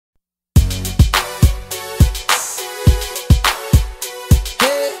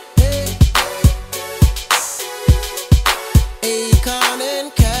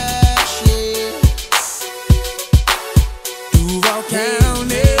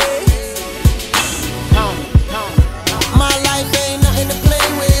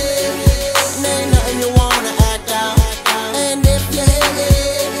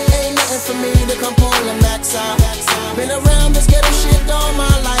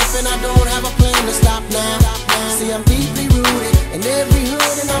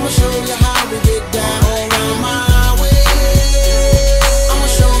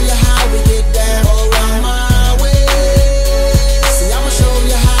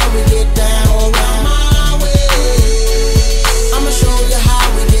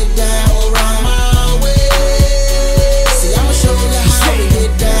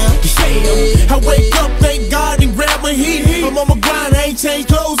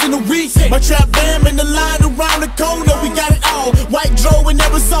in a week. My trap fam in the line around the corner. We got it all, white dro in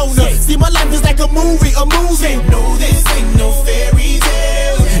Arizona. See, my life is like a movie, No, this ain't no fairy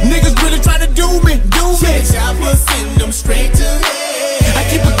tale. Niggas really try to do me. Chopper send them straight to hell. I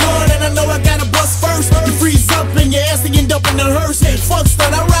keep it going and I know I gotta bust first. You freeze up in your ass and end up in the hearse. Fuck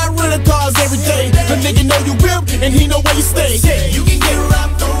stun, I ride rental cars every day. The nigga know you whip and he know where you stay. You can get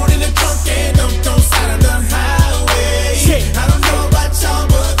robbed, thrown in the trunk and dumped on side of the highway. I don't know about y'all,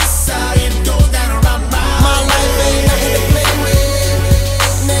 but this is how it goes down around my life ain't nothing to play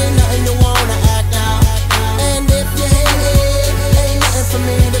with. Ain't nothing you wanna act out. And if you hate it, ain't nothing for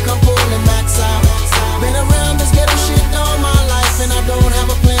me to come pull and max out. Been around this ghetto shit all my life and I don't have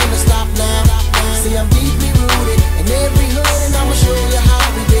a plan to stop now. See, I'm deeply rooted in every hood and I'ma show you how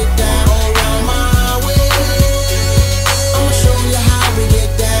we get down. Around my way, I'ma show you how we get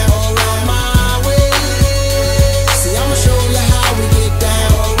down. Around my way, see, I'ma show you how we get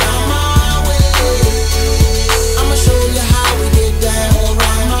down. Around my way, I'ma show you how we get down.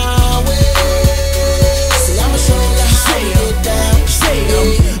 Around my way, see, I'ma show you how we get down.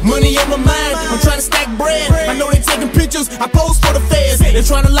 Money on my mind, I'm trying to stack bread. I know they taking pictures, I pose for the feds. They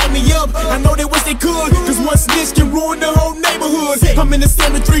trying to light me up, I know they wish they could. Cause one snitch can ruin the whole neighborhood. I'm in the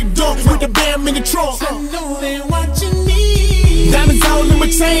 73 dump with the bam in the trunk. I know they watching me. Diamonds all in my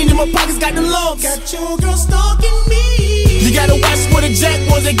chain and my pockets got the lumps. Got your girl stalking me. You gotta watch for the jack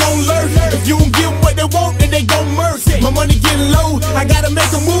boys, they gon' lurk. If you don't give them what they want, then they gon' murk. My money getting low, I gotta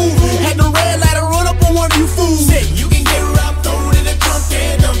make a move. Had the red light and run up on one of you fools. You can get robbed, thrown in the trunk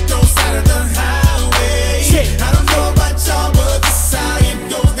and dumped on side of the highway. I don't know about y'all, but this is how it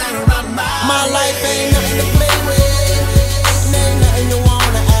goes down around my life ain't nothing to play with. Ain't nothing you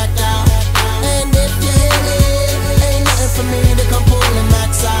wanna act out. And if you hate it, ain't nothing for me to come pull and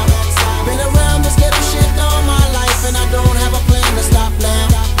max out. Been around this ghetto shit all my life and I don't have a plan to stop now.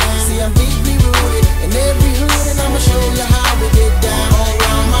 See, I'm deeply rooted in every hood and I'ma show you how we get down.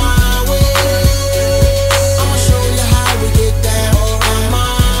 Around my way, I'ma show you how we get down. Around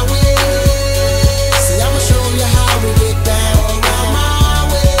my way, see, I'ma show you how we get down. Around my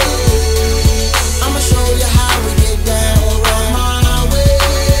way, I'ma show you how we get down. Around my way,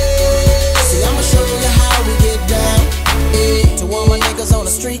 see, I'ma show you how we get down. To all my niggas on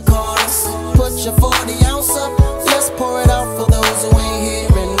the street corners, put your 40 ounce up, let's pour it out for those who ain't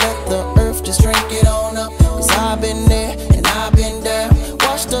here and let the earth just drink it on up. Cause I've been there and I've been down,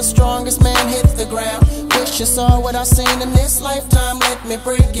 watch the strongest man hit the ground. Wish you saw what I seen in this lifetime, let me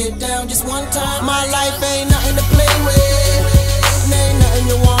break it down just one time. My life ain't nothing to play with.